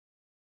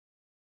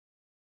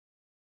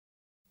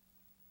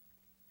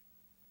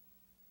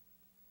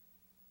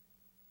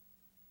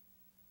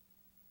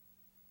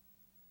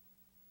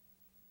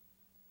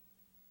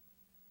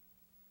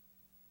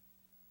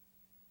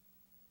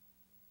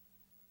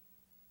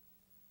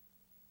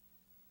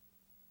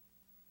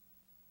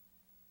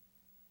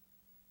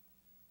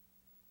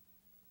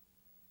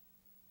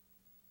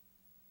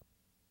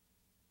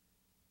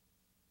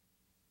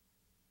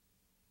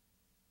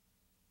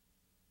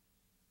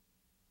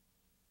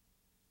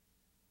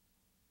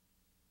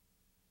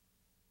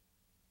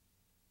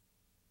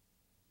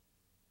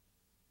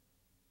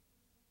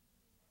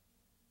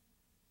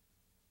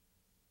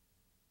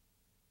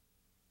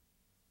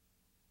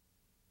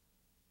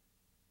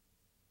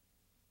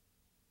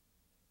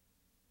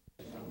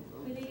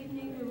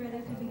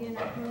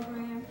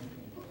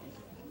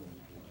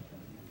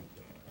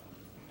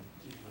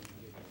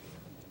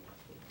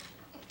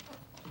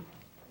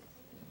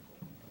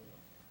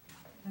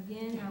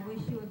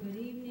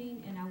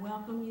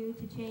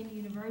you to Cheyney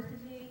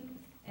University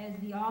as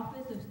the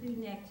Office of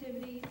Student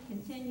Activities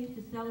continues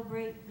to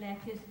celebrate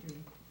Black history.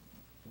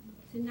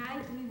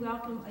 Tonight we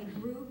welcome a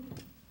group,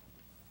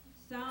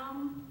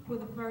 some for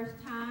the first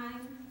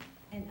time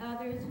and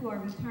others who are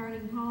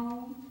returning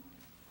home.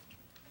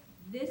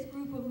 This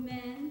group of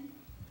men,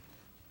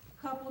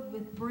 coupled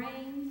with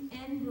brains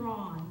and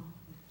brawn,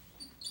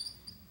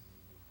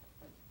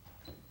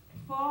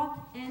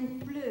 fought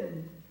and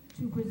flew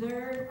to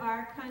preserve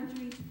our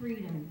country's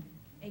freedom,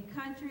 a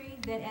country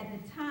that at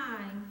the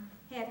time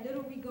had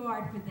little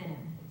regard for them.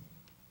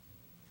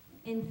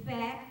 In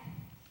fact,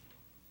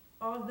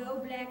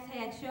 although blacks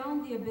had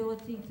shown the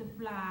ability to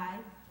fly,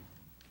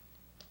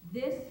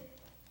 this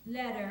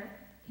letter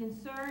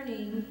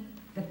concerning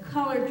the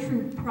colored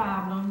troop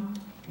problem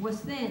was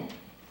sent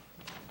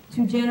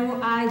to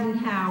General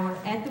Eisenhower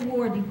at the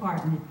War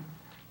Department.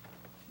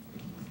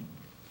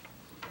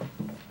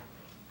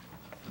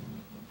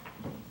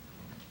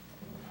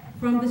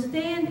 From the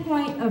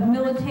standpoint of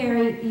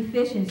military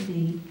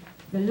efficiency,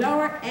 the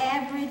lower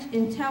average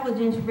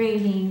intelligence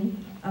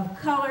rating of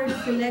colored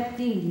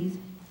selectees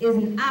is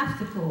an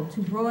obstacle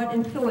to broad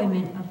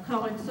employment of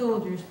colored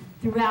soldiers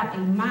throughout a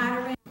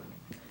modern,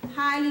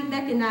 highly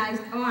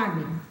mechanized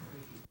army.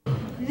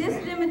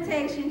 This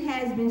limitation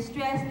has been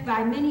stressed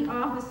by many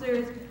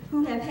officers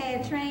who have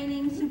had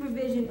training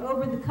supervision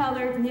over the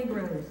colored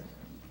Negroes.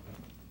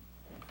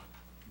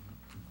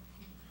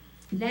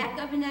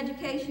 Lack of an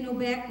educational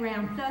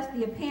background, plus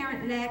the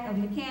apparent lack of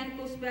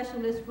mechanical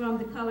specialists from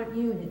the colored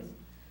units.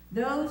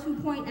 Those who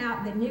point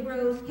out that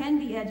Negroes can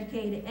be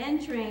educated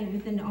and trained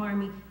within the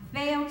Army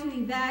fail to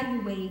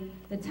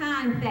evaluate the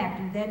time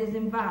factor that is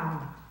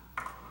involved.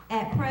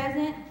 At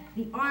present,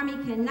 the Army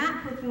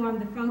cannot perform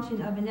the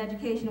function of an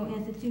educational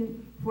institute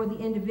for the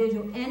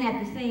individual and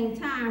at the same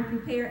time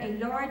prepare a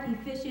large,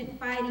 efficient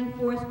fighting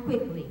force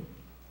quickly.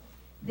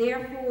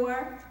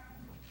 Therefore,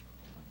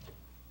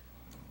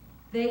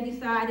 they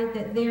decided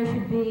that there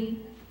should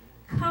be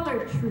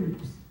colored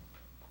troops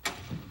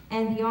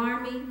and the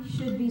Army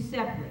should be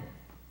separate.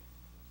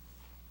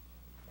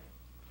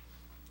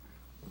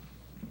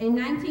 In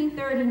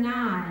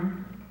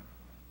 1939,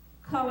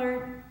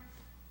 colored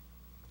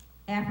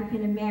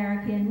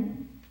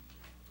African-American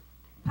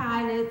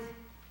pilots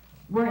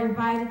were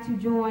invited to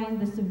join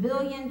the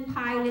civilian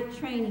pilot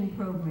training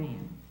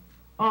program.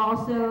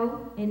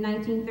 Also, in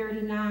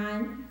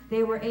 1939,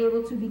 they were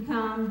able to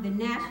become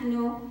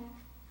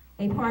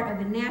a part of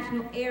the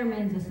National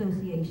Airmen's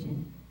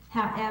Association.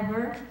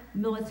 However,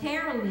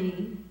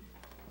 militarily,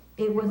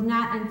 it was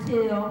not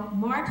until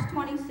March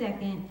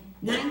 22nd,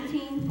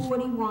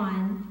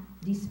 1941,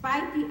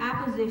 despite the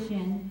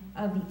opposition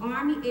of the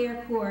Army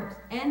Air Corps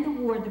and the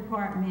War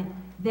Department,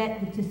 that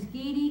the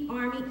Tuskegee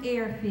Army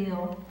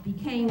Airfield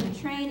became the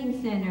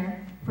training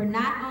center for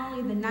not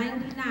only the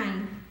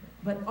 99th,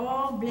 but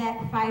all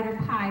black fighter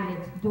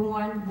pilots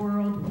during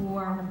World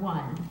War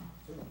I.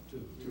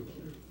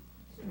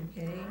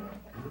 Okay,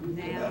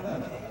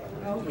 now,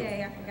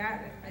 okay, I forgot.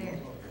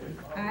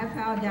 I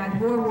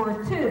apologize, World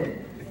War II.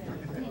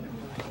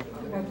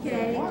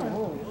 Okay,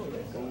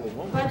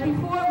 but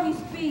before we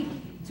speak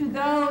to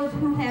those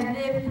who have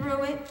lived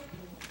through it,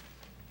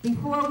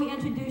 before we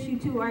introduce you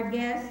to our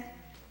guests,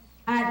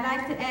 I'd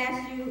like to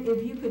ask you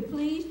if you could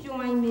please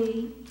join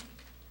me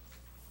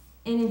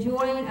in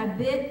enjoying a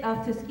bit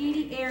of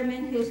Tuskegee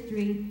Airmen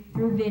history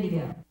through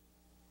video.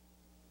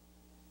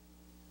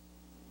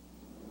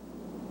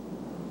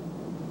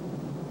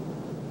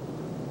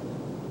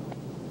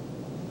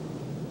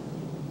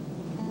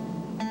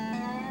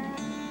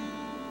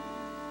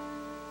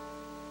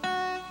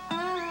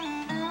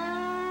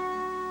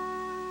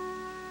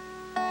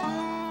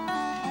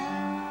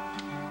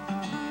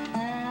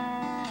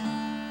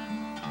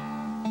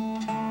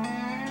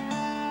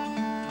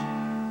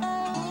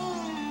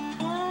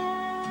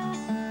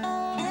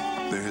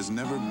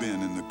 Never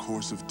been in the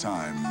course of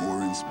time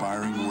more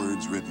inspiring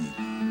words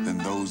written than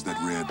those that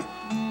read,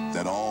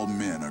 that all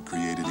men are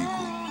created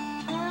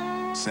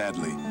equal.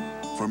 Sadly,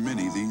 for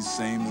many, these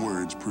same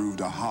words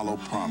proved a hollow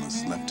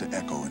promise left to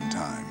echo in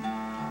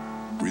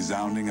time,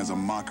 resounding as a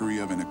mockery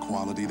of an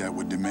equality that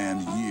would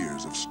demand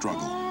years of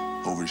struggle,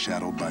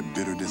 overshadowed by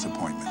bitter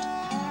disappointment.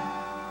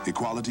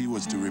 Equality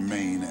was to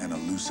remain an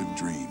elusive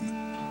dream.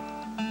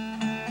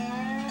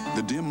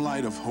 The dim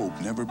light of hope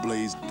never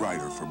blazed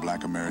brighter for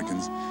Black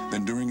Americans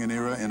than during an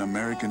era in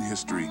American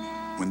history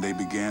when they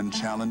began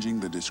challenging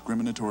the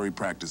discriminatory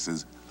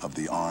practices of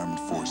the armed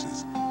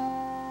forces.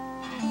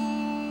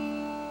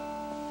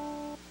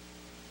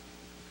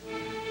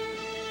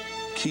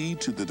 Key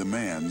to the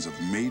demands of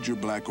major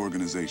black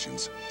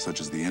organizations,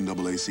 such as the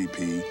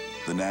NAACP,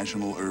 the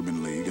National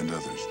Urban League, and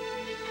others,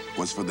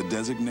 was for the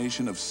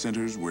designation of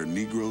centers where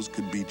Negroes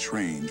could be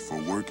trained for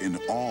work in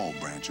all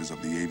branches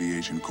of the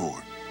Aviation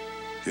Corps.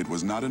 It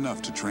was not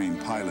enough to train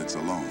pilots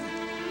alone,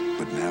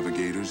 but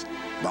navigators,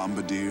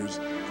 bombardiers,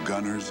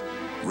 gunners,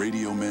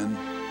 radio men,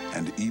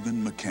 and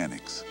even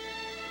mechanics.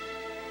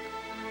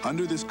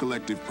 Under this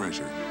collective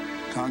pressure,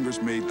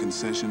 Congress made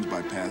concessions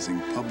by passing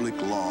Public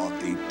Law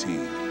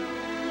 18.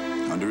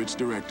 Under its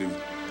directive,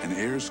 an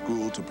air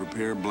school to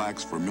prepare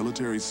blacks for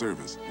military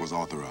service was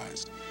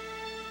authorized.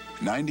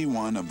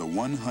 91 of the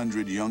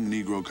 100 young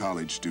Negro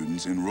college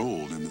students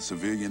enrolled in the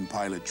civilian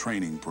pilot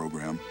training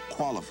program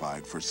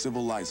qualified for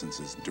civil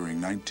licenses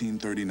during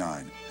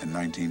 1939 and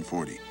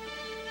 1940.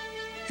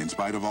 In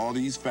spite of all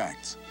these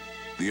facts,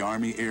 the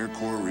Army Air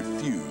Corps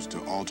refused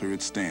to alter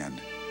its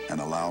stand and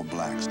allow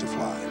blacks to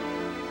fly.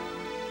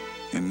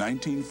 In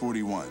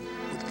 1941,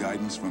 with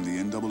guidance from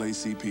the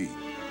NAACP,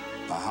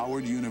 a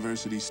Howard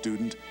University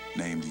student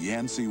named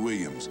Yancey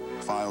Williams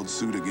filed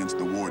suit against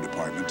the War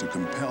Department to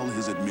compel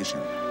his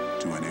admission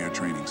to an air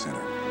training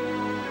center.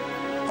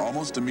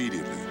 Almost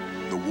immediately,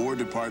 the War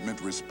Department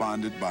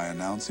responded by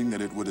announcing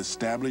that it would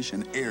establish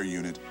an air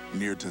unit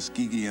near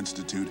Tuskegee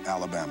Institute,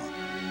 Alabama,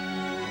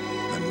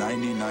 the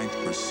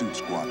 99th Pursuit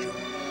Squadron.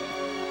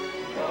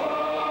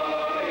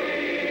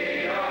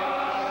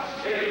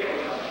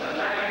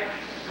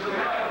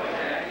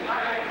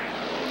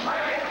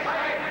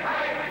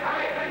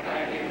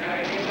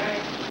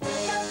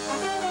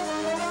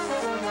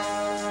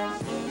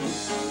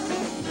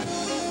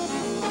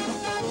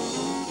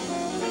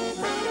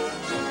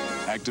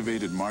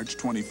 Activated March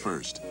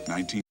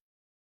 21st,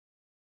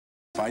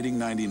 Fighting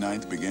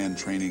 99th began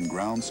training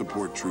ground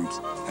support troops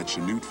at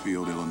Chanute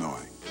Field,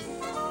 Illinois.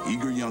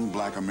 Eager young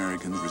black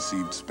Americans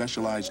received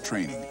specialized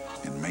training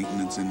in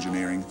maintenance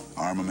engineering,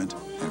 armament,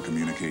 and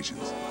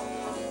communications.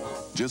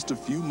 Just a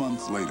few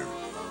months later,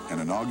 an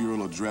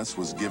inaugural address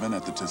was given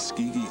at the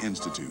Tuskegee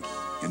Institute,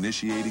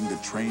 initiating the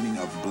training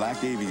of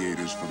black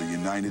aviators for the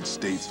United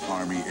States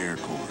Army Air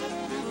Corps.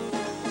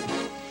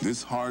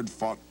 This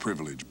hard-fought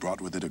privilege brought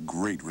with it a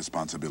great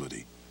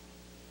responsibility.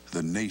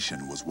 The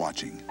nation was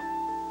watching,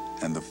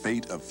 and the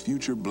fate of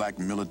future black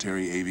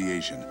military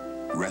aviation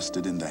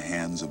rested in the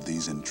hands of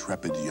these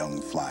intrepid young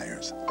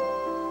flyers.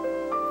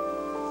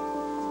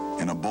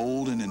 In a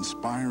bold and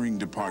inspiring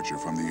departure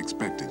from the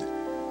expected,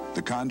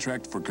 the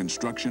contract for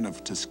construction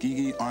of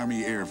Tuskegee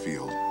Army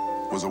Airfield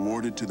was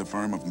awarded to the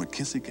firm of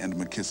McKissick &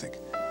 McKissick,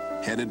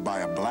 headed by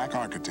a black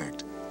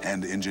architect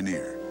and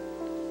engineer.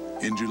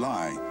 In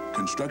July,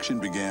 construction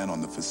began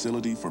on the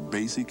facility for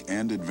basic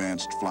and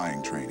advanced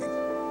flying training.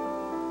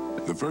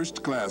 The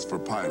first class for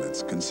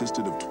pilots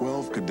consisted of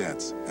 12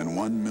 cadets and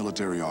 1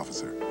 military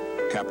officer,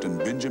 Captain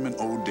Benjamin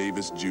O.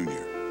 Davis,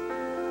 Jr.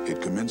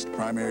 It commenced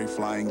primary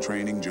flying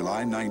training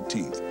July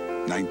 19th,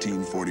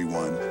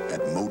 1941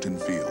 at Moton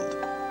Field.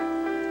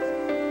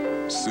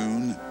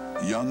 Soon,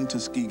 young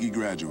Tuskegee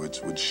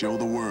graduates would show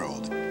the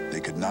world they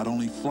could not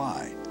only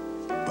fly,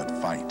 but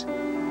fight.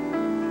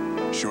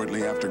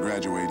 Shortly after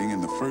graduating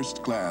in the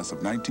first class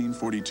of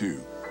 1942,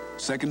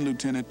 Second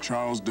Lieutenant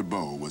Charles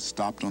DeBow was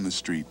stopped on the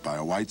street by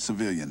a white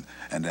civilian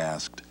and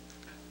asked,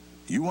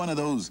 "You one of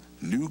those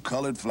new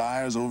colored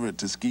flyers over at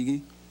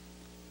Tuskegee?"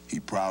 He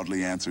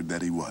proudly answered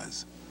that he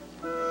was.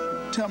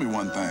 "Tell me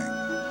one thing,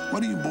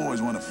 what do you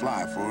boys want to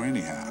fly for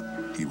anyhow?"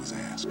 he was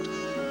asked.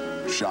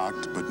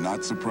 Shocked but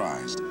not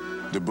surprised,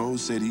 DeBow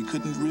said he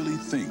couldn't really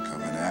think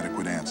of an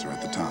adequate answer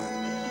at the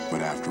time,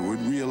 but afterward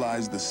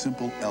realized the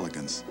simple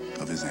elegance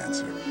of his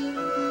answer.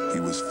 He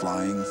was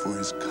flying for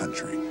his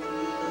country.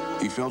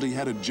 He felt he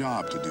had a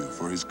job to do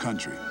for his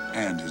country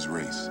and his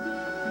race.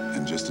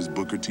 And just as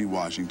Booker T.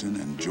 Washington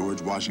and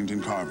George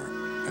Washington Carver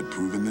had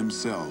proven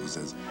themselves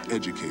as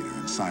educator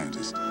and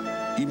scientist,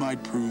 he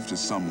might prove to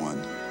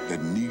someone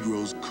that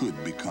Negroes could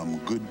become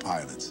good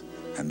pilots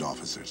and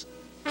officers.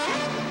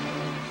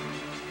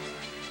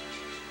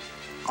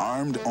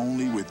 Armed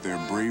only with their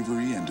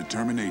bravery and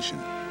determination,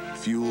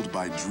 fueled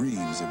by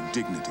dreams of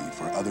dignity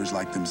for others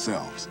like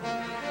themselves,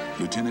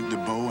 Lieutenant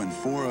DeBow and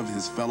 4 of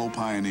his fellow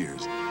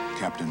pioneers,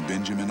 Captain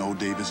Benjamin O.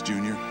 Davis,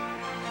 Jr.,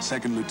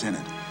 Second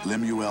Lieutenant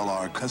Lemuel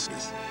R.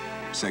 Custis,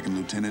 Second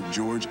Lieutenant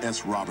George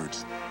S.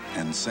 Roberts,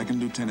 and Second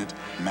Lieutenant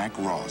Mac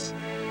Ross,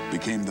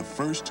 became the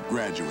first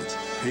graduates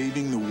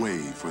paving the way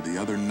for the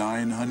other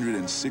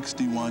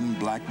 961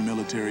 black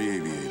military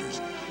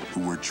aviators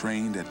who were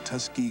trained at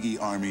Tuskegee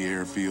Army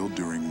Airfield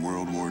during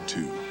World War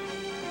II.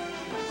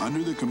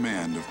 Under the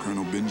command of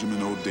Colonel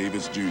Benjamin O.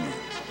 Davis, Jr.,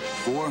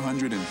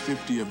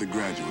 450 of the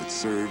graduates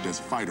served as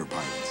fighter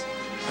pilots,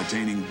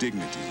 attaining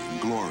dignity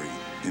and glory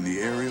in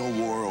the aerial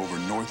war over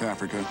North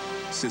Africa,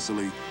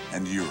 Sicily,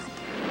 and Europe.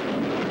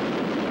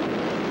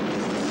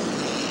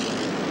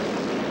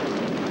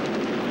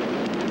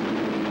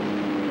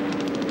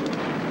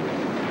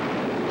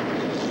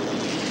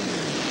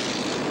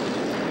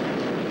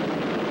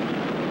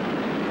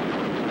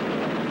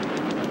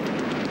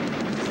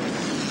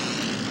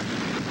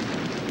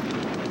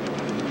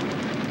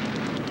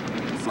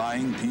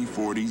 Flying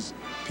P-40s,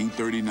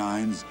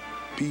 P-39s,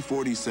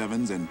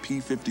 P-47s, and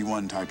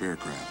P-51 type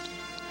aircraft,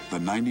 the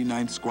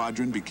 99th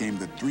Squadron became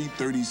the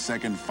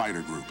 332nd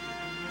Fighter Group,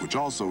 which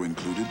also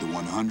included the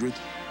 100th,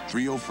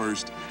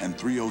 301st, and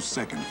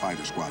 302nd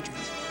Fighter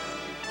Squadrons.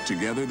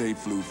 Together, they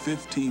flew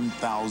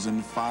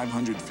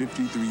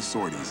 15,553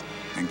 sorties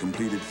and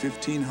completed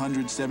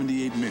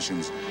 1,578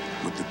 missions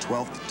with the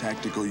 12th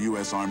Tactical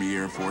U.S. Army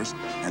Air Force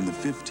and the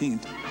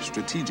 15th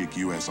Strategic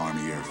U.S.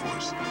 Army Air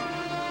Force.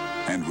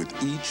 And with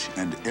each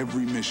and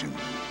every mission,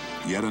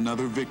 Yet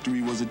another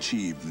victory was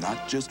achieved,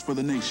 not just for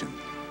the nation,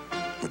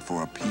 but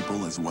for a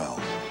people as well.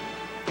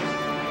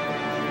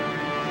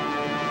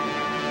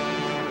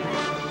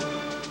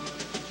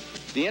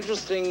 The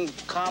interesting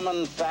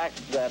common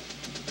fact that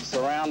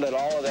surrounded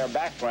all of their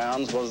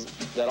backgrounds was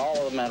that all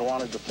of them had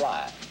wanted to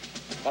fly.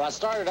 Well, I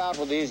started out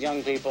with these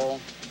young people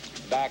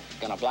back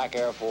in a black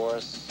Air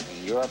Force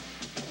in Europe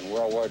in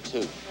World War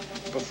II.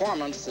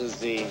 Performance is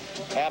the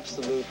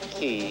absolute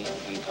key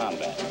in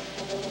combat.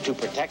 To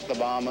protect the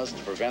bombers,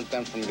 to prevent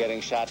them from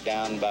getting shot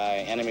down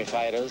by enemy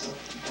fighters.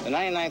 The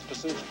 99th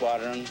Pursuit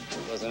Squadron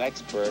was an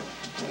expert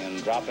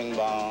in dropping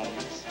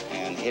bombs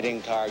and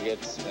hitting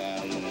targets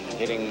and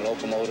hitting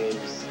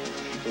locomotives.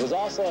 It was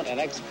also an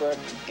expert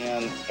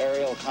in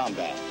aerial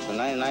combat. The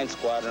 99th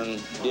Squadron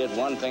did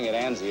one thing at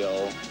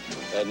Anzio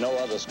that no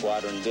other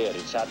squadron did.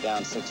 It shot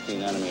down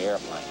 16 enemy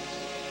airplanes.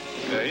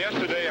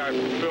 Yesterday, I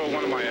fulfilled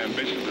one of my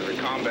ambitions as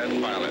a combat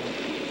pilot.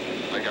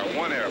 I got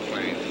one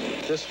airplane.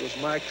 This was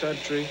my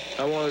country.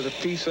 I wanted a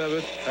piece of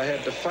it. I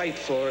had to fight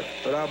for it.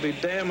 But I'll be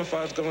damned if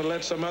I was going to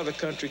let some other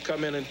country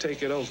come in and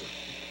take it over.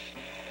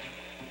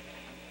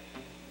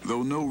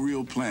 Though no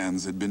real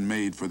plans had been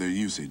made for their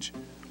usage,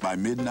 by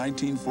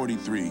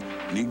mid-1943,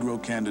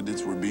 Negro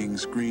candidates were being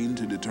screened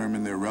to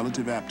determine their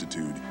relative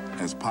aptitude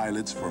as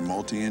pilots for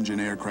multi-engine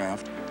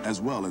aircraft, as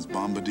well as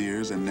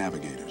bombardiers and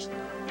navigators.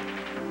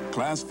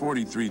 Class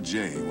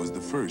 43J was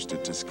the first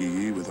at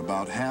Tuskegee, with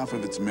about half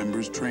of its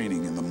members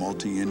training in the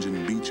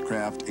multi-engine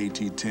Beechcraft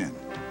AT-10,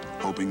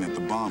 hoping that the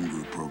bomb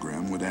group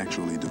program would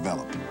actually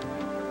develop.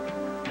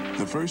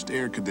 The first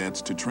air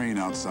cadets to train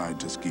outside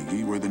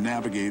Tuskegee were the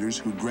navigators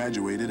who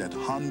graduated at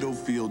Hondo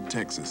Field,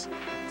 Texas,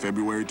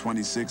 February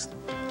 26,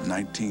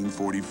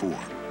 1944.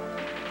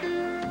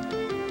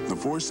 The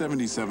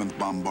 477th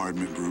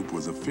Bombardment Group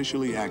was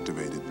officially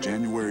activated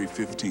January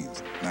 15,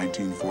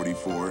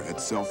 1944 at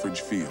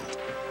Selfridge Field.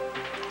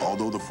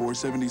 Although the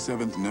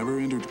 477th never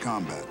entered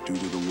combat due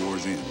to the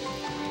war's end,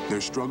 their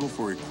struggle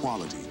for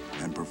equality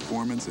and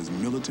performance as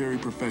military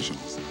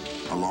professionals,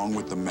 along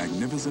with the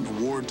magnificent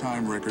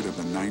wartime record of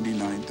the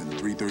 99th and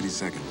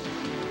 332nd,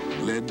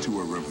 led to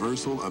a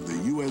reversal of the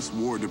U.S.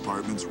 War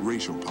Department's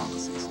racial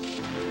policies.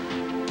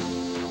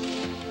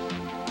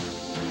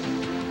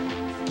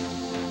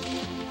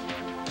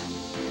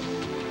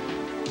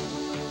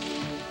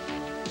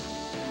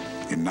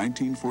 In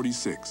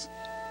 1946,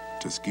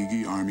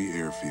 Tuskegee Army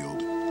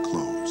Airfield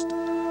closed.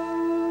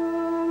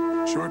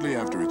 Shortly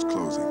after its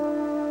closing,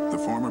 the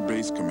former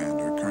base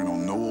commander, Colonel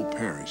Noel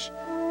Parrish,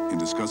 in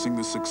discussing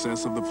the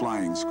success of the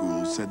flying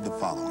school, said the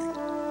following: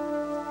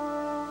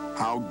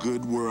 "How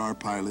good were our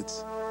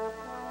pilots?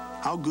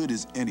 How good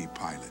is any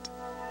pilot?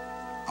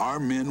 Our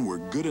men were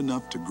good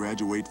enough to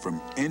graduate from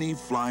any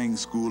flying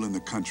school in the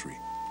country.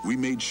 We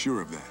made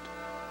sure of that.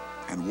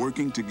 And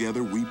working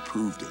together, we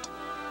proved it.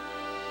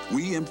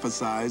 We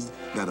emphasized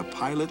that a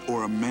pilot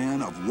or a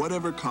man of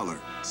whatever color,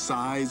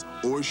 size,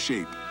 or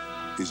shape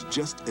is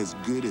just as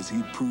good as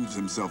he proves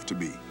himself to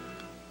be.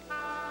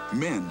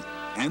 Men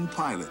and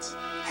pilots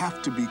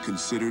have to be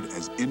considered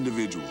as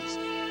individuals.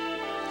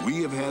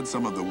 We have had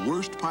some of the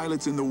worst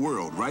pilots in the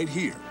world right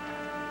here,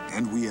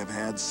 and we have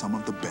had some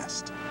of the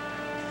best.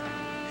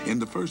 In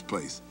the first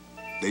place,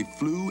 they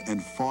flew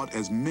and fought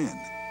as men.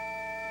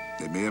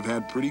 They may have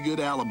had pretty good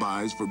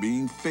alibis for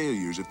being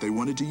failures if they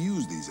wanted to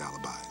use these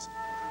alibis.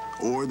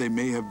 Or they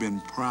may have been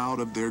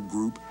proud of their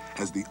group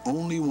as the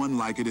only one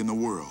like it in the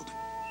world,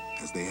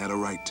 as they had a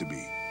right to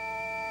be.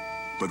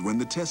 But when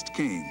the test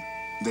came,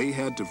 they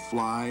had to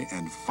fly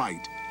and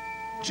fight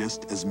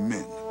just as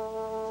men.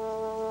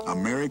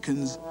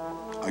 Americans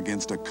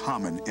against a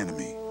common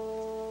enemy.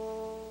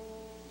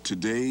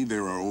 Today,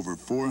 there are over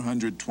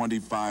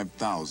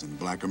 425,000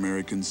 black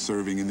Americans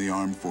serving in the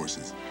armed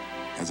forces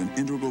as an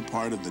integral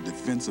part of the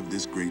defense of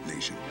this great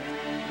nation.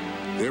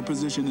 Their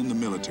position in the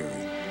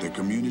military, their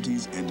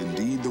communities, and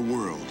indeed the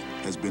world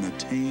has been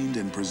attained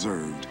and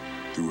preserved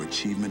through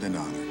achievement and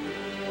honor,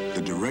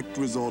 the direct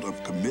result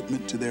of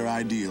commitment to their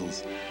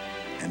ideals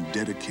and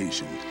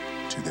dedication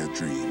to their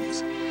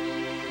dreams.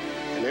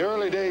 In the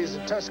early days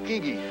at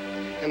Tuskegee,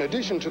 in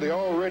addition to the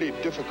already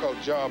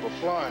difficult job of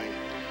flying,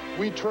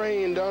 we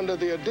trained under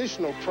the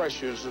additional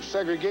pressures of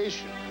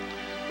segregation,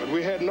 but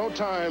we had no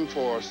time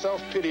for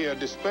self-pity or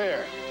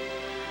despair.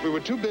 We were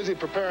too busy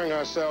preparing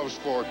ourselves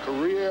for a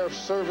career of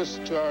service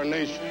to our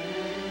nation.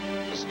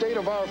 The state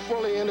of our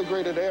fully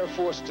integrated Air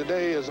Force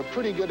today is a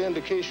pretty good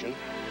indication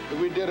that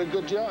we did a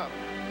good job.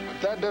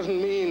 But that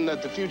doesn't mean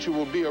that the future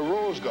will be a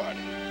rose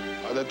garden,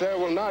 or that there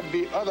will not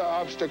be other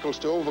obstacles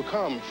to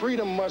overcome.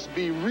 Freedom must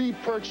be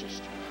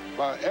repurchased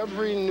by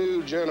every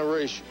new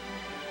generation.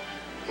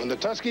 When the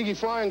Tuskegee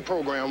flying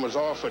program was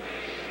offered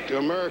to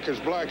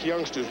America's black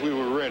youngsters, we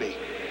were ready.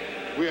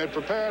 We had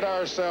prepared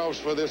ourselves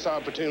for this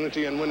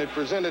opportunity, and when it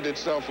presented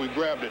itself, we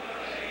grabbed it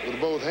with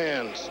both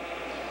hands.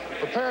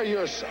 Prepare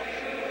yourself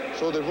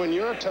so that when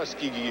your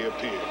Tuskegee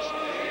appears,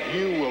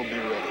 you will be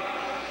ready.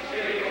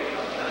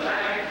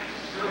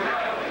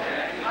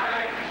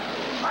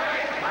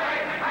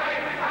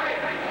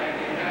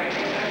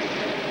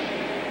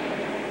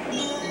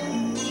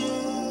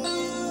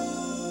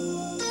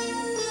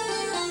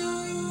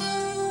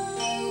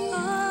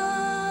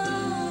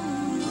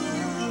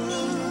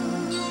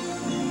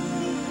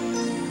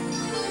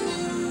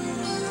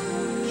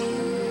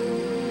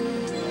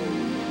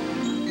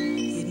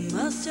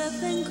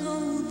 deaf and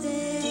cold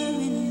there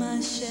in my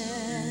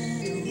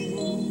shadow,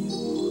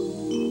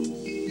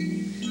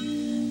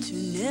 to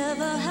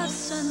never have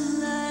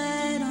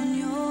sunlight on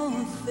your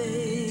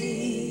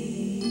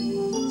face.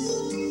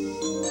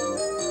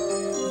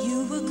 You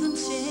were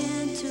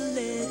content to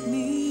let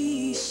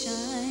me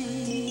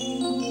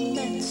shine,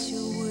 that's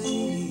your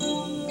way.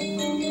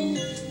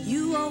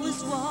 You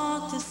always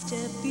walked a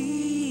step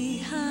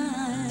behind.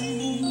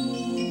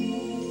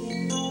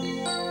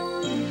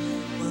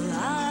 Well,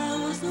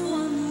 I was the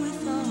one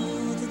with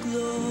all the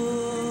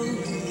glory,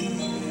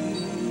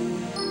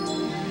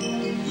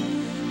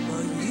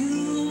 while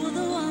you were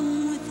the one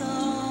with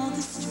all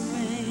the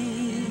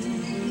strength.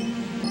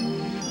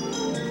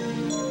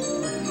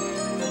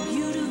 A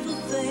beautiful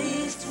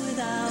face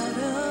without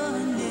a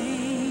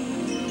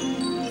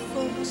name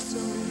for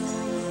so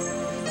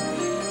long.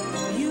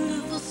 A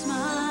beautiful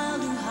smile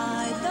to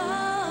hide the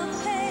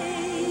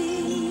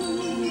pain.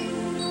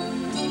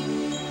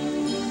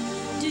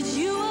 Did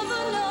you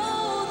ever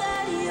know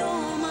that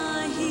you're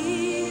my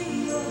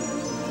hero?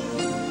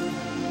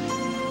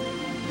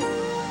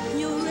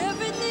 You're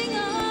everything I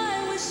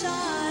wish I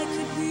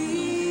could be.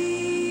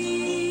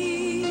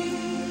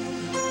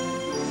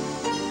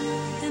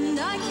 And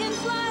I can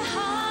fly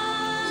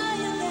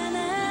higher than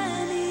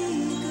an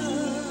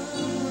eagle,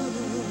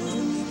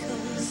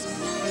 because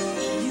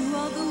you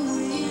are the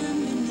wind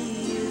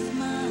beneath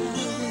my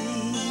wings.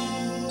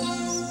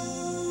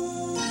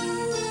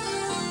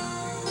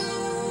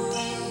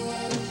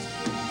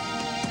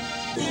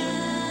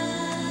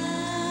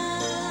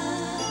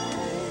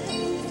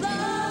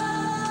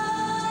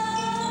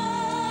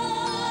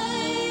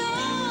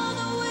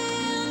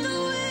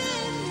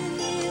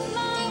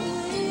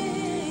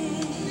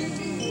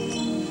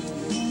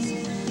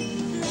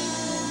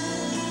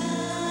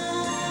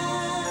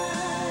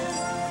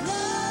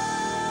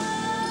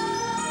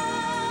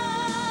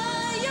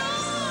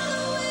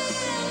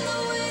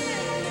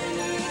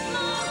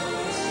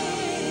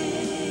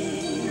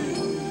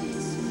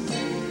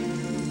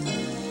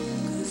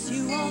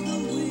 You are the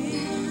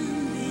wind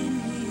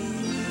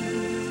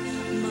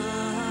beneath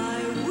my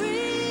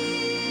wings.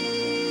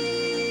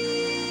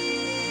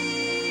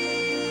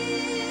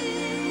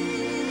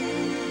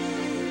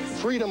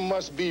 Freedom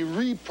must be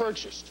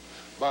repurchased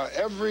by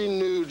every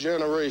new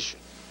generation.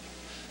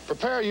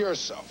 Prepare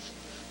yourself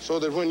so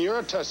that when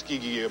your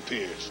Tuskegee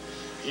appears,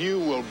 you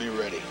will be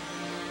ready.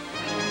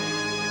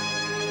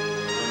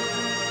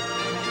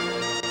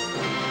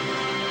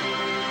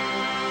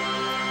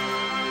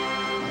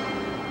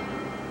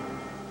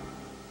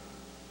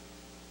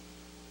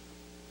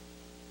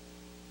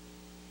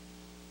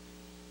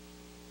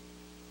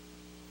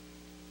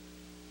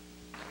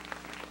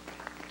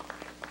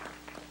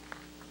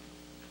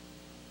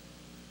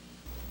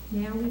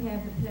 Now we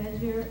have the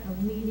pleasure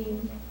of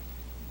meeting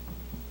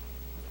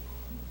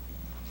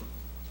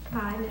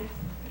pilots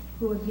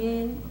who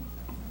again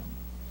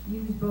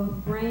use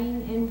both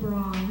brain and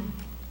brawn.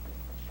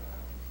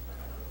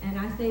 And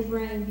I say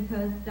brain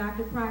because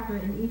Dr. Proctor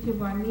in each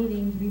of our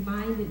meetings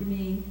reminded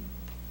me,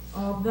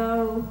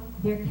 although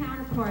their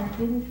counterparts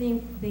didn't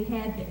think they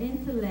had the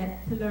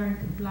intellect to learn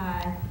to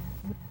fly,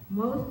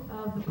 most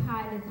of the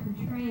pilots who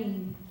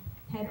trained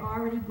had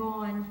already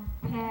gone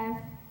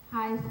past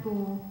high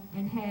school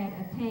and had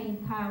attained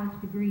college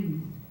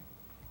degrees.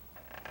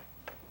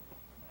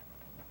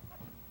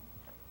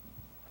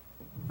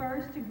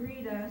 First to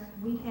greet us,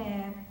 we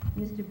have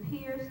Mr.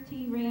 Pierce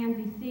T.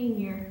 Ramsey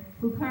Sr.,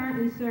 who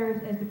currently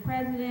serves as the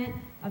president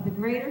of the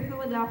Greater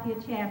Philadelphia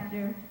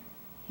chapter.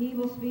 He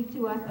will speak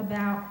to us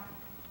about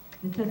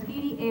the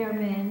Tuskeegee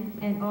Airmen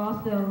and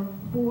also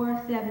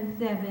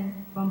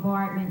 477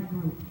 Bombardment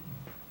Group.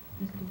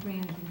 Mr.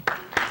 Ramsey.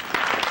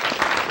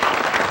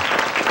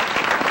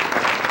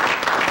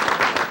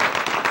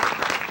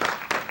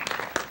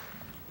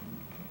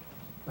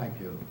 Thank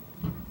you.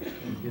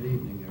 And good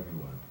evening,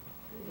 everyone.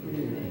 Good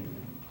evening.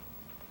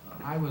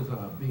 I was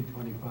a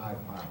B-25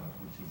 pilot,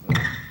 which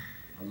is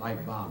a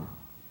light bomber,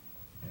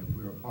 and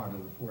we were part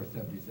of the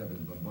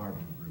 477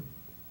 Bombardment Group.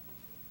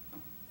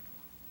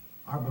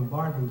 Our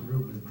bombardment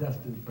group was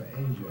destined for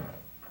Asia,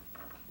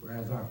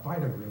 whereas our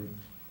fighter group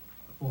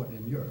fought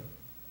in Europe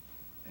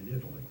and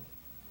Italy.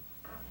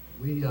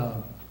 We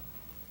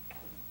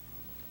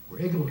were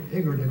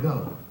eager to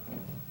go,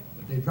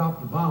 but they dropped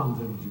the bombs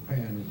in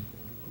Japan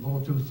a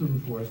little too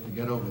soon for us to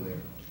get over there.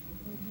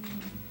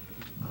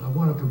 I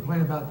want to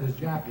complain about this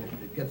jacket.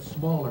 It gets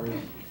smaller.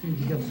 It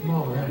seems to get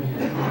smaller every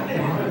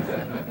month.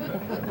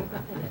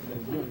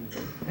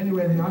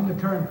 Anyway, I'm the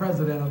current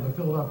president of the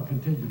Philadelphia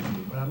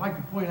Contingency, but I'd like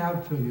to point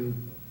out to you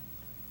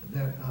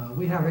that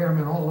we have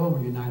airmen all over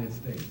the United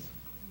States.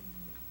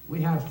 We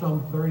have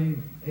some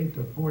 38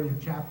 to 40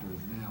 chapters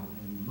now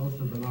in most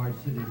of the large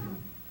cities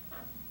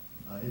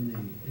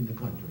in the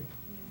country.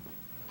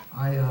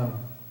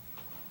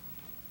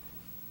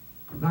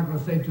 I'm not going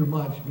to say too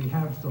much. We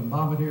have some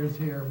bombardiers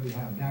here, we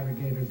have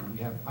navigators, and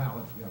we have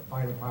pilots. We have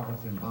fighter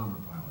pilots and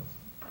bomber pilots.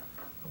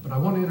 But I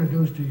want to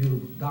introduce to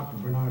you Dr.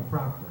 Bernard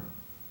Proctor,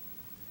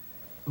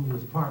 who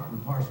was part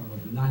and parcel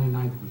of the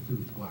 99th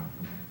Pursuit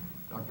Squadron.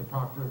 Dr.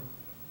 Proctor.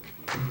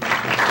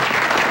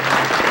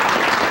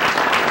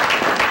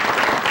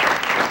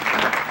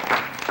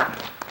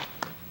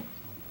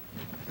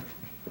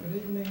 Good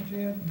evening,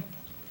 Ted.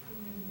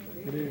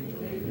 Good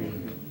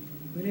evening.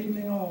 Good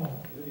evening,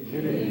 all.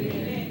 Good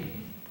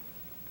evening.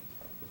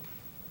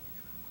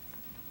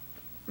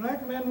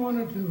 Black men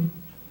wanted to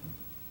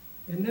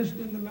enlist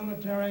in the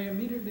military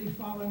immediately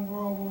following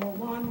World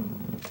War I,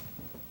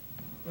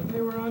 but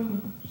they were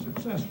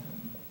unsuccessful.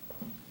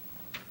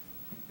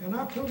 An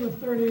October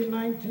 30,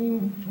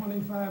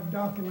 1925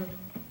 document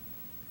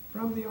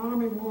from the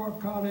Army War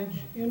College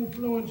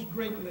influenced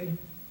greatly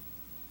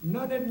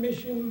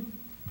non-admission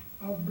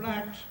of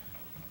blacks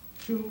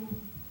to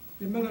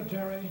the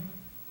military,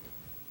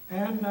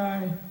 and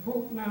I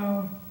quote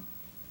now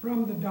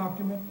from the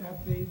document.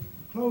 At the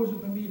close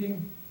of the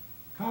meeting,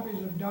 copies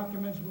of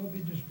documents will be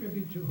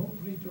distributed to,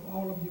 hopefully, to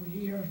all of you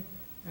here,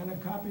 and a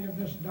copy of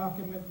this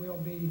document will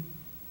be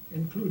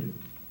included.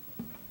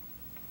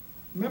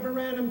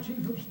 Memorandum,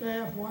 Chief of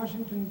Staff,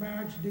 Washington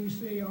Barracks,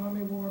 D.C.,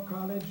 Army War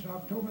College,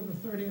 October the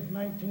 30th,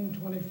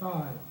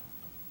 1925.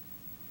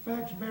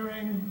 Facts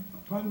bearing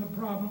upon the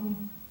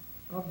problem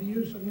of the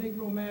use of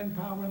Negro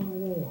manpower in the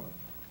war.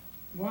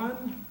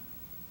 1,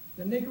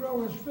 the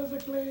Negro is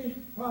physically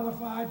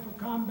qualified for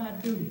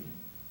combat duty.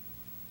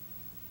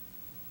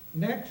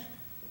 Next,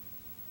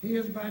 he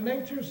is by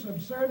nature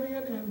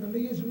subservient and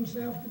believes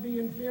himself to be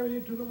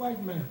inferior to the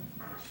white man.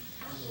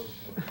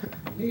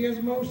 He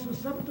is most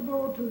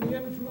susceptible to the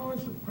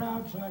influence of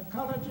crowd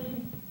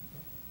psychology.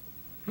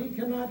 He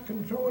cannot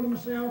control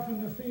himself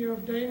in the fear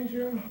of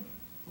danger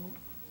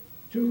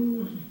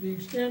to the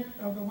extent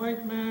of the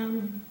white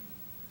man.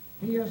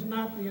 He has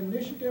not the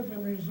initiative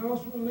and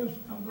resourcefulness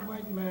of the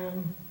white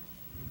man.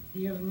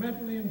 He is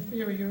mentally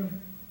inferior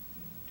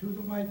to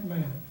the white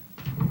man.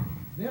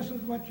 This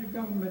is what your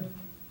government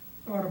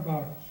thought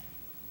about us.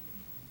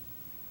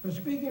 But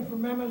speaking for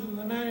members of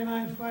the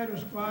 99th Fighter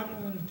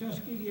Squadron and the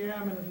Tuskegee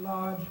Airmen at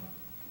large,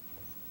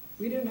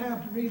 we didn't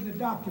have to read the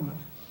document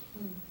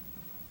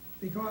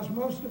because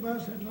most of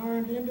us had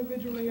learned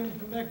individually and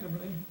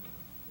collectively,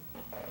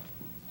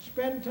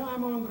 spend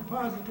time on the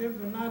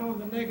positive and not on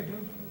the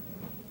negative,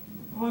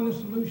 on the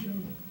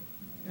solution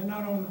and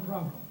not on the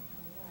problem.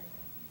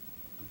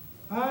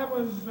 I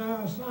was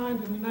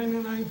assigned to the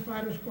 99th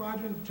Fighter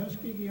Squadron at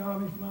Tuskegee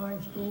Army Flying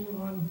School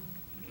on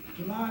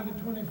July the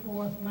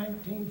 24th,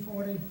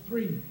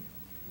 1943.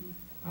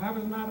 I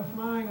was not a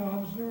flying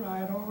officer. I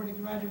had already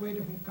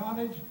graduated from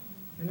college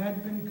and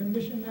had been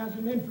commissioned as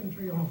an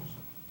infantry officer.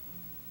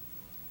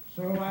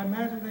 So I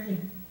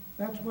imagine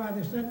that's why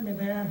they sent me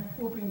there,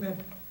 hoping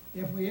that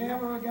if we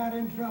ever got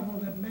in trouble,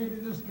 that maybe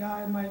this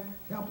guy might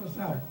help us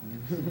out.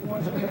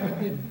 Fortunately, I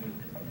didn't.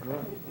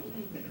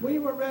 We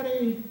were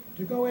ready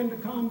to go into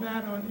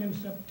combat in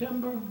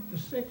September the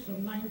 6th of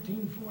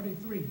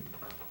 1943,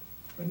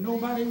 but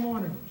nobody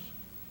wanted us.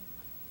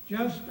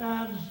 Just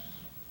as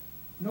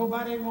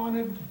nobody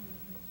wanted,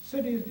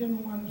 cities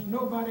didn't want us,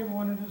 nobody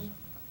wanted us.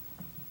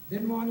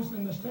 Didn't want us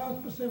in the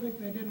South Pacific,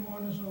 they didn't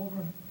want us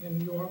over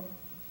in Europe.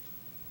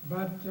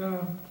 But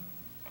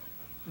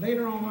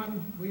later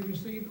on, we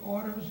received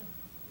orders,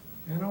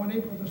 and on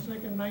April the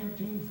 2nd,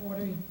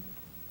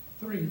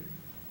 1943,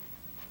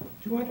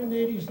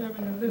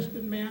 287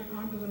 enlisted men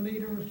under the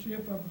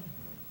leadership of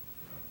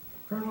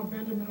Colonel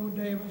Benjamin O.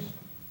 Davis,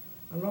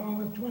 along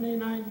with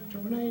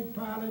 28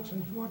 pilots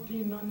and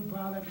 14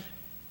 non-pilots,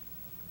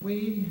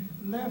 we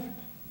left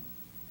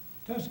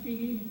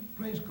Tuskegee, a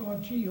place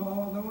called Cheyney.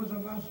 Those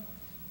of us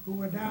who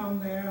were down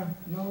there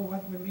know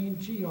what we mean,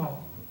 Cheyney.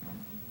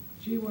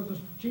 Cheyney was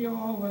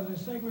a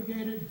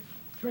segregated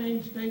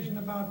train station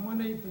about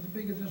 1/8 as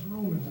big as this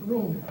room.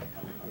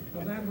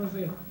 So that was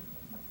it.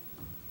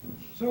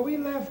 So we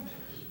left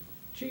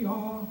Cheyney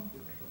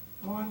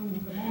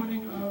on the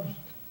morning of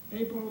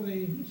April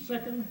the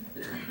 2nd,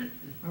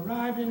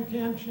 arrived in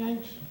Camp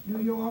Shanks, New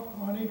York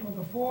on April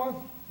the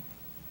 4th,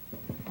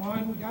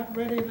 got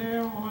ready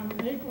there on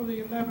April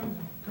the 11th.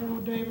 Colonel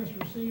Davis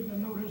received a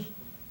notice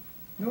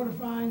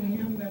notifying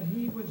him that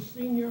he was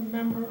senior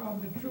member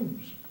of the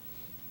troops,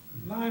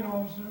 line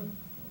officer,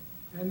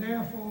 and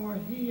therefore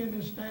he and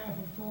his staff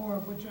of 4,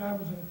 of which I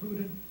was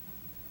included,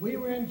 we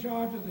were in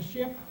charge of the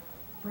ship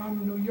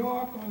from New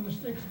York on the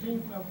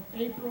 16th of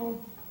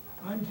April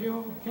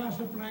until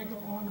Casablanca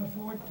on the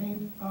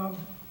 14th of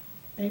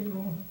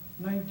April,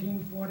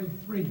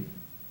 1943.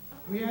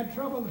 We had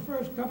trouble the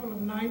first couple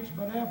of nights,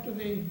 but after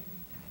the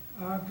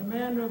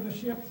commander of the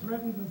ship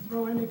threatened to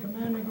throw any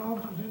commanding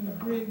officers in the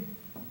brig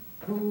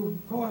who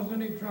caused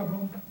any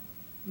trouble,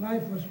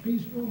 life was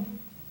peaceful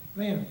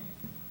then.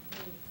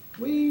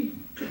 We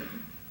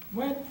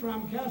went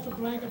from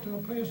Casablanca to a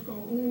place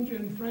called Ounge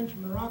in French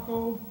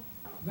Morocco.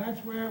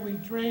 That's where we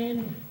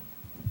trained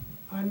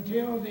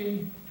until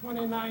the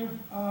 29th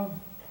of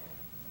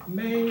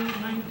May,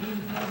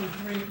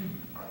 1943.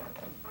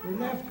 We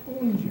left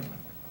Ounge,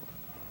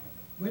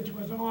 which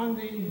was on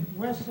the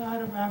west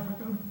side of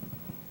Africa,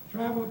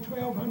 traveled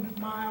 1,200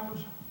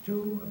 miles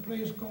to a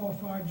place called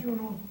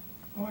Farjuno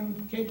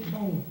on Cape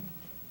Bone.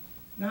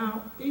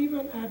 Now,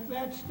 even at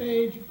that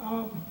stage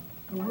of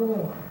the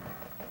war,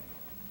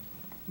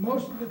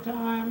 most of the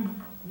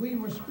time we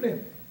were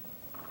split.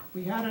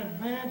 We had an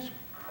advanced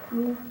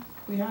group,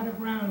 we had a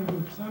ground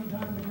group.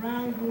 Sometimes the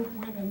ground group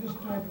went in this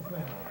type of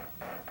fashion.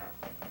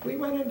 We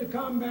went into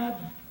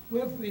combat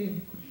with the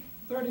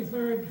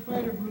 33rd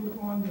Fighter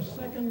Group on the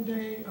 2nd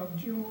day of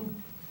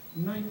June,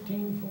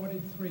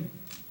 1943.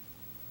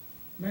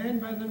 Man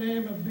by the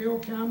name of Bill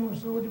Camel, a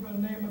soldier by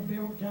the name of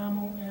Bill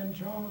Camel, and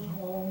Charles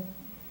Hall,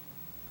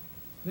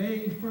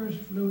 they first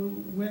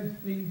flew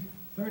with the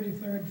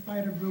 33rd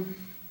Fighter Group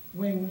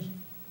wings.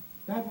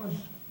 That was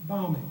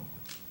bombing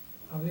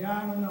of the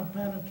island of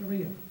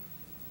Panetteria.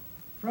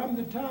 From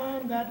the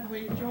time that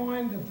we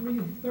joined the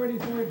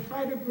 33rd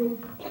Fighter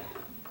Group,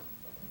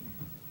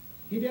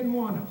 he didn't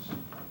want us.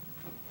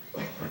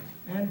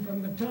 And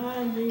from the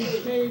time we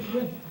stayed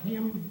with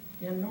him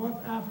in North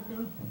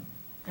Africa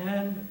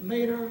and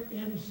later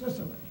in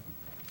Sicily,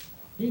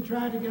 he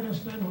tried to get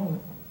us sent home.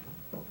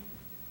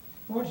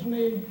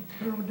 Fortunately,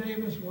 Colonel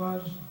Davis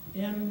was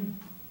in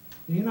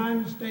the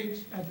United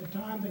States at the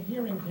time the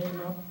hearing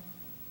came up.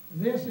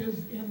 This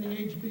is in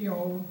the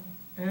HBO,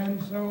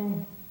 and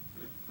so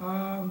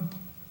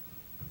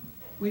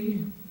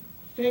we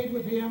stayed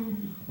with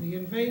him. The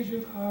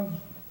invasion of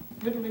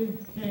Italy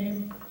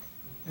came,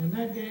 and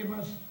that gave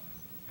us,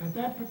 at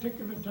that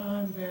particular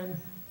time then,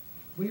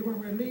 we were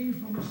relieved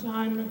from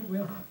assignment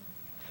with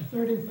the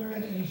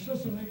 33rd in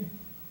Sicily,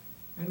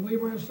 and we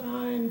were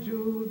assigned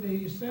to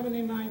the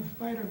 79th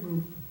Fighter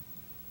Group.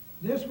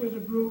 This was a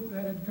group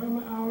that had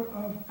come out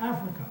of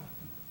Africa,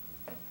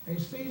 a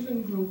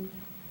seasoned group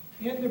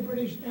in the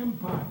British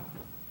Empire.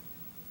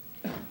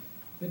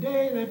 The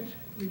day that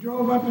we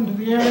drove up into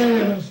the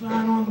area, there was a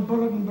sign on the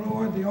bulletin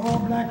board, the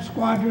all-black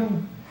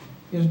squadron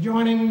is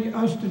joining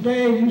us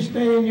today. You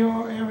stay in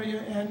your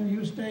area and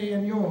you stay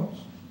in yours.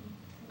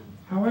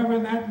 However,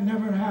 that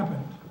never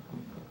happened.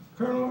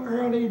 Colonel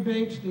Earl E.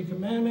 Bates, the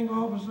commanding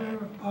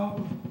officer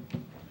of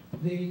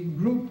the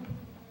group,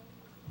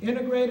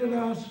 integrated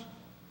us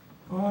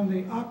on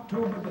the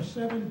October the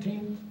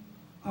 17th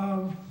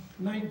of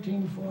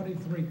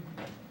 1943.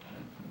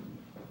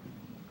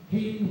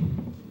 He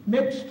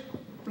mixed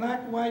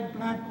black, white,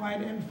 black,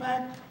 white. In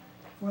fact,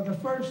 for the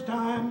first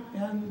time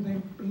and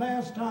the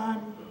last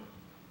time,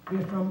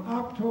 from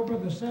October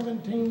the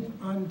 17th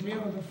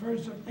until the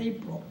 1st of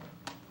April,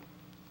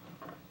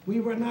 we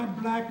were not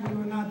black, we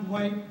were not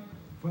white.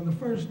 For the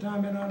first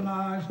time in our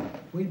lives,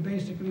 we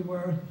basically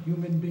were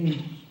human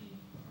beings.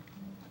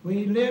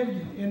 We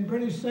lived in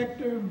British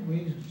sector,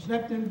 we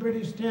slept in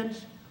British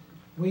tents,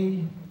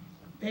 we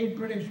ate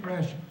British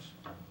rations.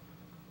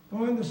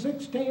 On the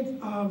 16th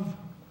of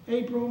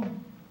April,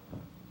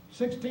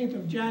 16th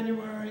of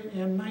January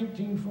in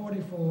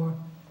 1944,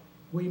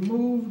 we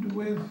moved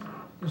with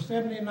the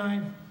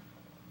 79th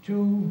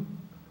to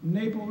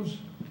Naples,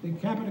 the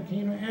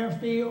Capitano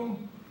airfield.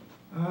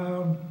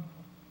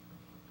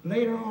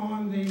 Later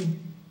on, the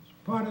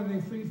part of the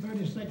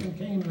 332nd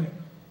came there.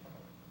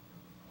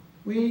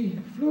 We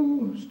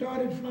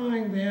started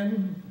flying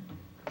then.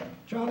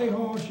 Charlie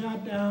Hall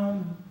shot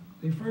down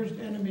the first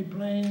enemy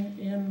plane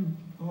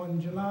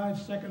on July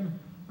 2nd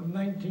of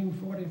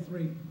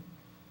 1943.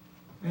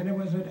 And it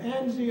was at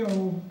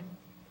Anzio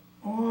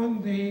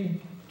on the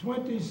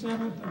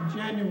 27th of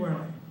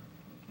January,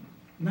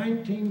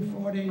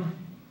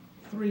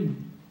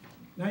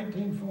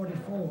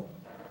 1944.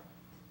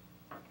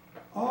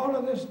 All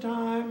of this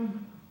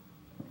time,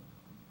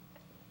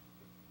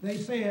 they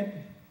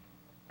said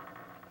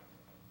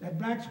that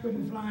blacks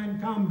couldn't fly in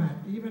combat,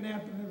 even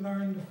after they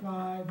learned to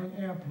fly the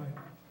airplane.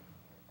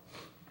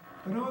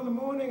 But on the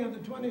morning of the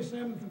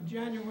 27th of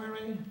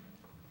January,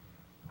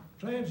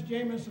 Clarence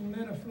Jameson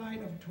led a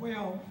flight of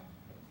 12.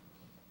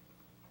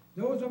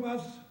 Those of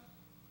us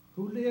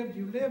who lived,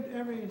 you lived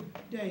every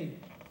day,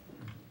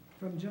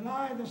 from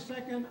July the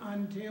 2nd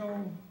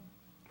until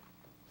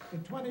the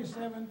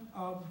 27th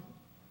of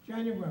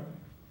January.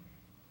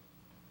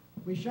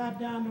 We shot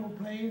down no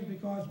planes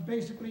because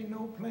basically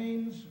no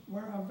planes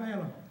were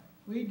available.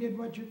 We did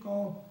what you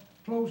call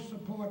close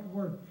support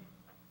work,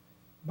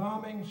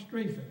 bombing,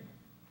 strafing.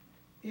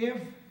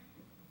 If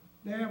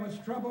there was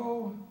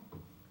trouble,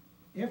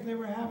 if they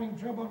were having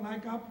trouble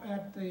like up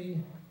at the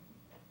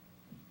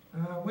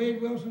Wade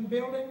Wilson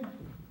building,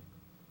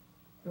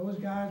 those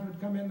guys would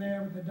come in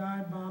there with the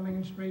dive bombing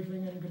and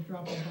strafing and could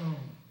drop a bomb.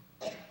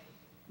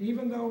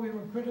 Even though we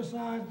were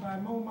criticized by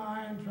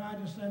MoMI and tried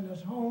to send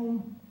us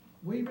home,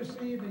 we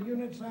received a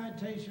unit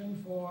citation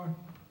for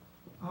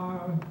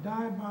our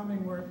dive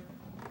bombing work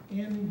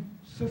in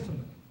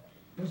Sicily.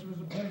 This was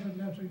a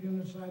presidential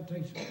unit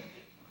citation.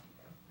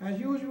 As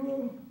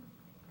usual,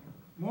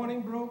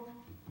 morning broke.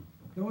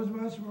 Those of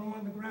us who were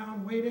on the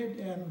ground waited,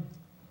 and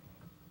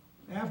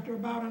after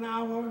about an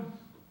hour,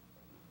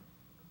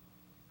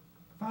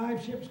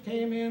 5 ships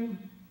came in,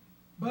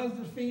 buzzed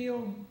the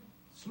field,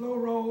 slow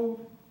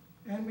rolled,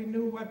 and we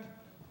knew what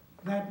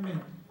that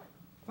meant.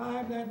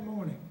 5 that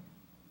morning.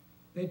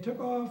 They took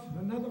off,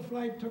 another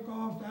flight took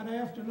off that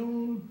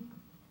afternoon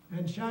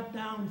and shot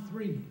down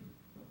 3.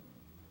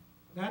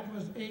 That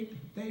was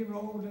 8, they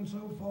rolled and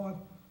so forth,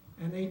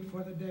 and 8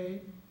 for the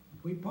day.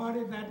 We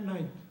partied that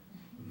night.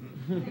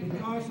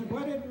 Because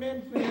what it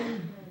meant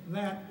then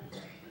that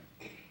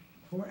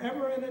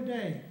forever and a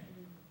day,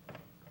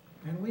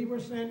 and we were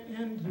sent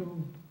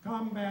into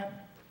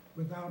combat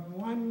without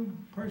one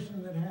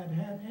person that had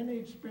had any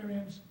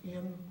experience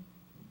in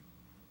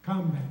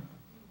combat.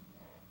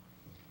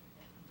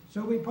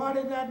 So we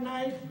partied that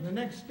night. The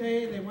next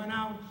day they went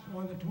out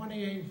on the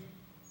 28th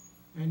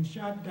and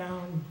shot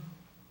down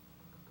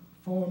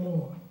 4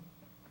 more.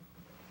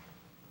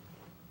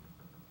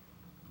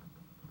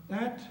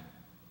 That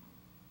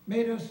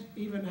made us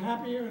even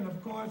happier, and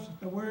of course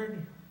the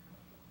word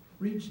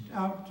reached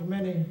out to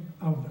many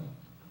of them.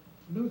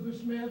 Luther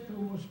Smith,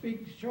 who will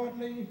speak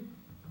shortly,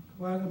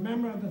 was a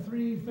member of the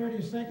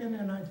 332nd,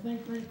 and I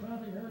think they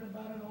probably heard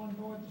about it on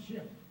board the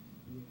ship.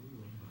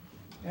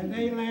 And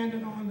they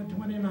landed on the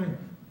 29th.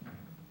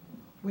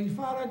 We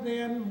followed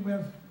then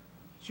with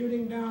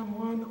shooting down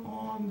one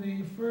on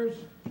the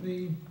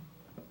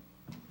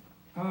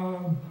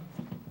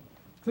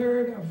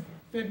 3rd of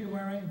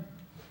February,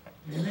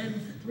 and then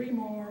 3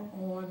 more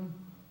on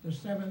the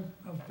 7th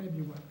of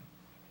February.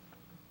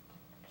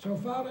 So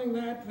following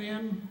that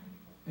then,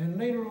 and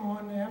later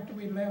on, after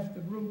we left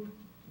the group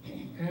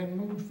and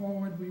moved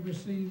forward, we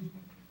received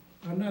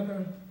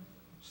another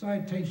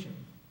citation.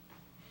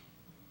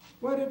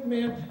 What it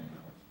meant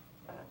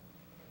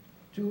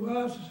to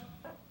us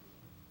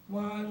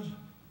was,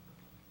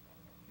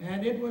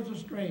 and it was a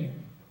strain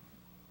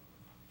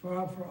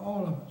for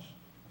all of us.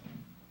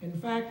 In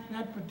fact,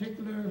 that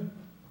particular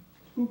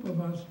group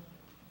of us,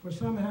 for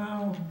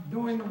somehow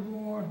during the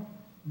war,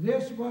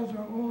 this was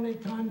our only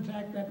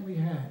contact that we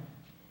had.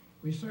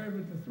 We served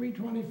with the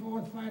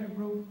 324th Fighter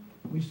Group.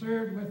 We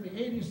served with the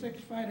 86th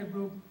Fighter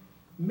Group.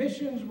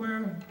 Missions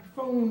were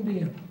phoned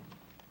in.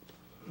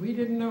 We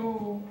didn't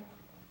know,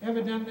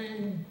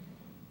 evidently,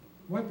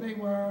 what they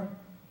were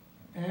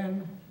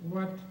and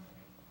what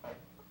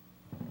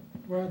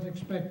was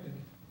expected.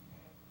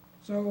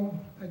 So,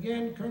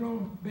 again,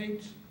 Colonel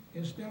Bates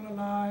is still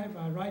alive.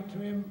 I write to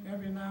him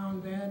every now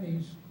and then.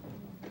 He's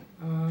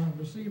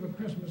received a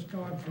Christmas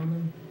card from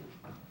him.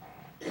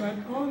 But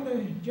on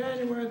the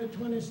January the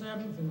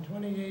 27th and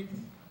 28th,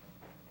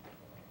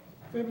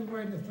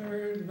 February the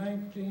 3rd,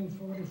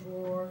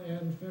 1944,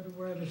 and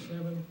February the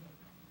 7th,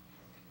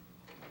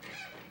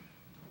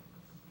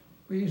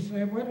 we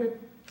said what it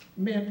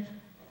meant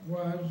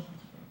was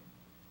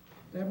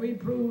that we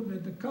proved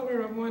that the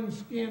color of one's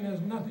skin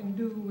has nothing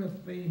to do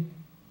with the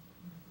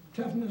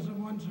toughness of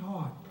one's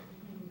heart.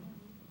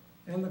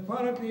 And the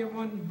quality of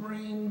one's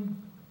brain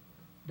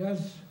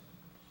does,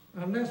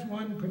 unless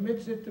one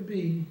permits it to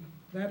be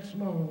that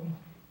small,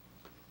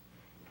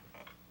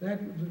 that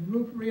the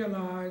group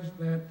realized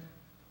that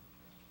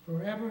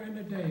forever and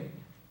a day,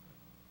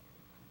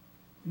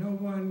 no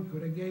one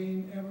could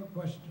again ever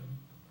question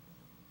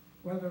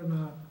whether or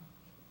not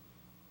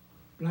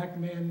black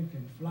men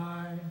can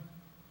fly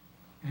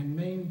and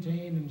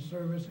maintain and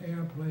service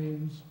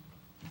airplanes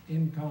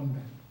in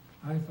combat.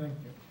 I thank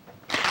you.